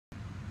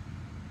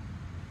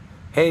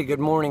Hey, good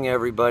morning,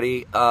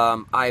 everybody.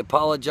 I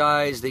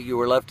apologize that you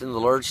were left in the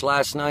lurch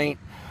last night.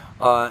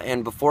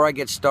 And before I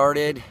get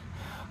started,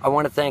 I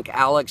want to thank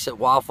Alex at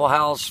Waffle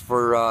House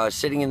for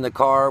sitting in the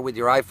car with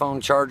your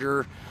iPhone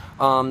charger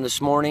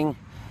this morning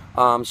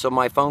so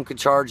my phone could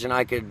charge and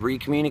I could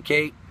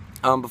recommunicate.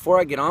 Before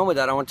I get on with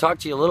that, I want to talk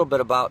to you a little bit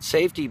about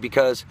safety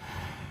because,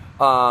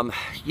 a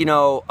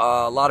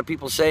lot of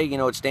people say,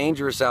 it's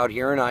dangerous out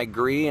here, and I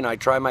agree, and I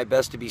try my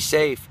best to be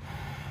safe.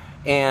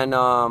 And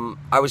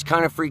I was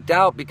kind of freaked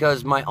out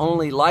because my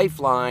only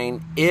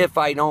lifeline, if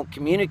I don't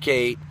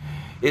communicate,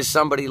 is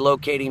somebody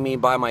locating me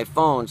by my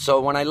phone. So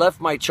when I left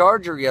my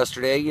charger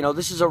yesterday,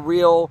 this is a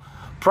real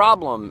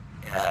problem.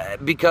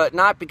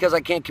 Not because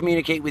I can't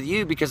communicate with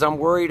you, because I'm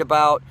worried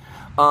about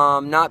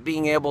not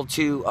being able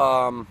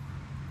to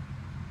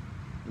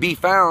be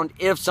found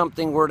if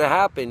something were to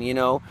happen.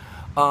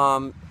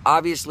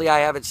 Obviously I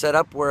have it set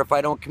up where if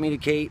I don't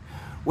communicate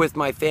with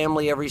my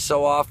family every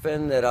so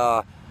often,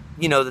 that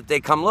that they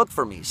come look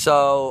for me.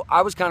 So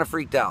I was kind of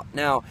freaked out.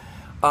 Now,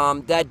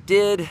 that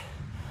did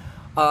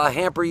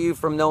hamper you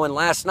from knowing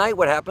last night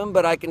what happened,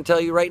 but I can tell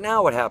you right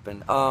now what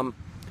happened.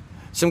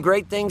 Some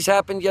great things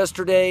happened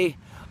yesterday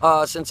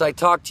since I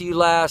talked to you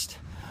last.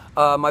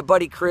 My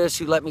buddy Chris,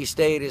 who let me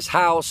stay at his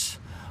house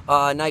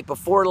night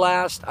before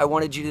last, I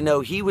wanted you to know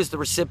he was the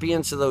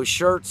recipient of those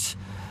shirts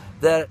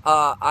that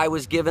I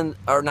was given,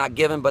 or not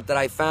given, but that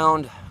I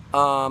found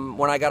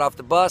when I got off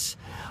the bus.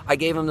 I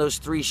gave him those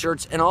 3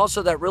 shirts, and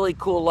also that really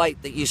cool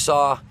light that you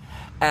saw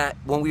at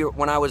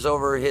when I was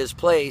over his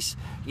place,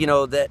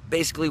 that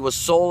basically was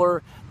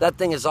solar. That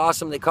thing is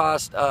awesome. They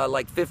cost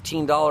like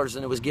 $15,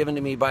 and it was given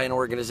to me by an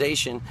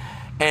organization,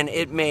 and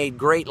it made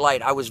great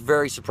light. I was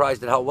very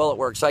surprised at how well it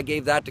works. I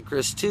gave that to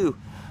Chris too.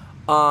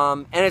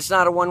 And it's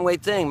not a one-way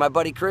thing. My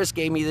buddy Chris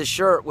gave me this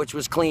shirt, which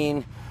was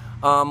clean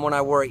when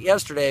I wore it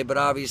yesterday, but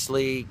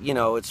obviously,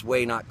 it's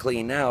way not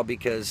clean now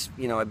because,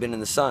 I've been in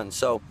the sun.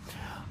 So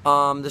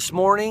this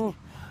morning,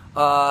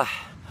 I've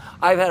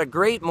had a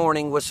great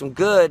morning with some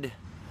good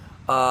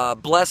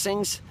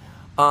blessings.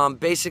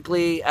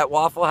 Basically at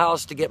Waffle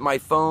House, to get my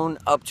phone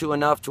up to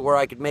enough to where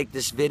I could make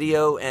this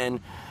video and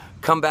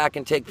come back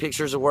and take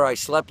pictures of where I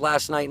slept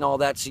last night and all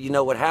that, so you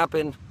know what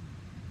happened.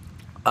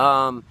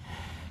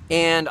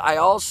 And I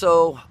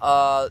also,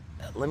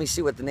 let me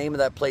see what the name of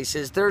that place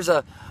is. There's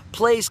a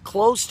place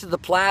close to the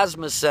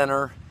Plasma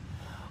Center,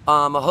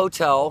 a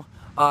hotel.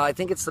 I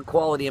think it's the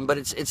Quality Inn, but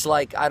it's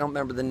like, I don't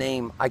remember the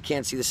name. I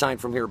can't see the sign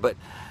from here, but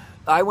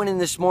I went in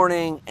this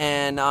morning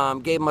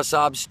and gave him a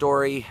sob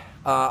story.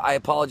 I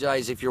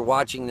apologize if you're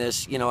watching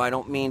this. I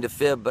don't mean to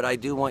fib, but I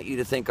do want you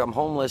to think I'm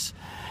homeless.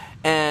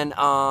 And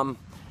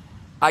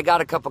I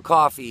got a cup of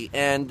coffee,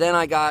 and then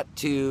I got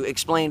to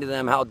explain to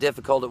them how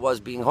difficult it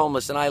was being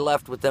homeless, and I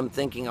left with them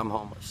thinking I'm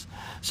homeless.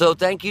 So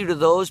thank you to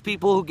those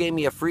people who gave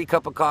me a free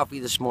cup of coffee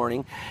this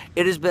morning.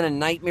 It has been a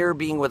nightmare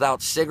being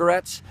without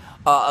cigarettes,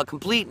 a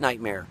complete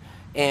nightmare.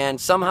 And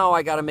somehow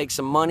I got to make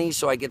some money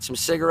so I get some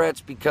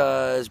cigarettes,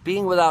 because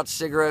being without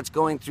cigarettes,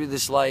 going through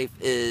this life,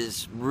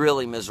 is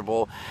really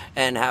miserable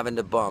and having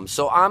to bum.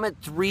 So I'm at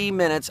 3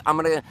 minutes. I'm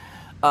going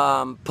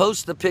to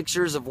post the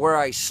pictures of where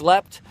I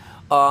slept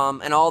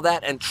and all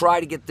that, and try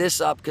to get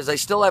this up because I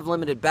still have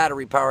limited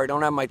battery power. I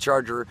don't have my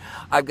charger.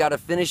 I've got to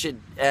finish it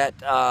at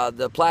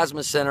the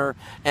Plasma Center,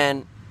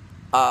 and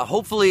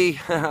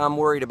hopefully I'm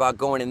worried about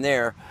going in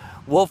there.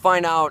 We'll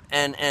find out,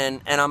 and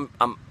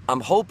I'm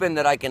hoping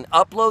that I can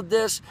upload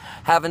this,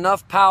 have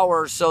enough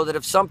power so that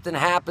if something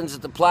happens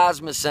at the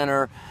Plasma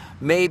Center,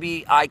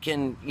 maybe I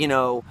can,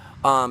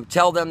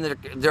 tell them that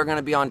they're going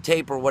to be on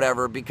tape or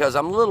whatever, because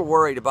I'm a little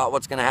worried about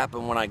what's going to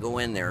happen when I go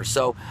in there.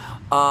 So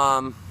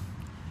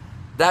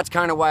that's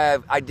kind of why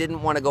I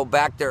didn't want to go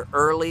back there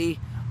early.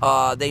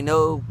 They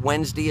know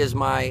Wednesday is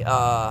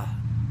my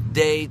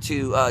day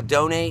to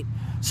donate.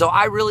 So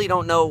I really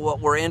don't know what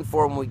we're in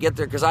for when we get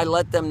there, because I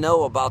let them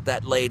know about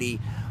that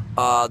lady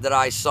that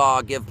I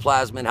saw give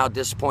plasma and how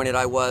disappointed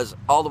I was,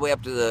 all the way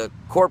up to the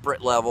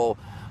corporate level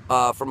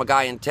from a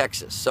guy in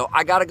Texas. So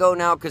I got to go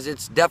now because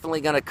it's definitely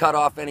going to cut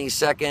off any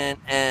second,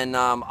 and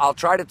I'll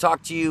try to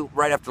talk to you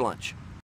right after lunch.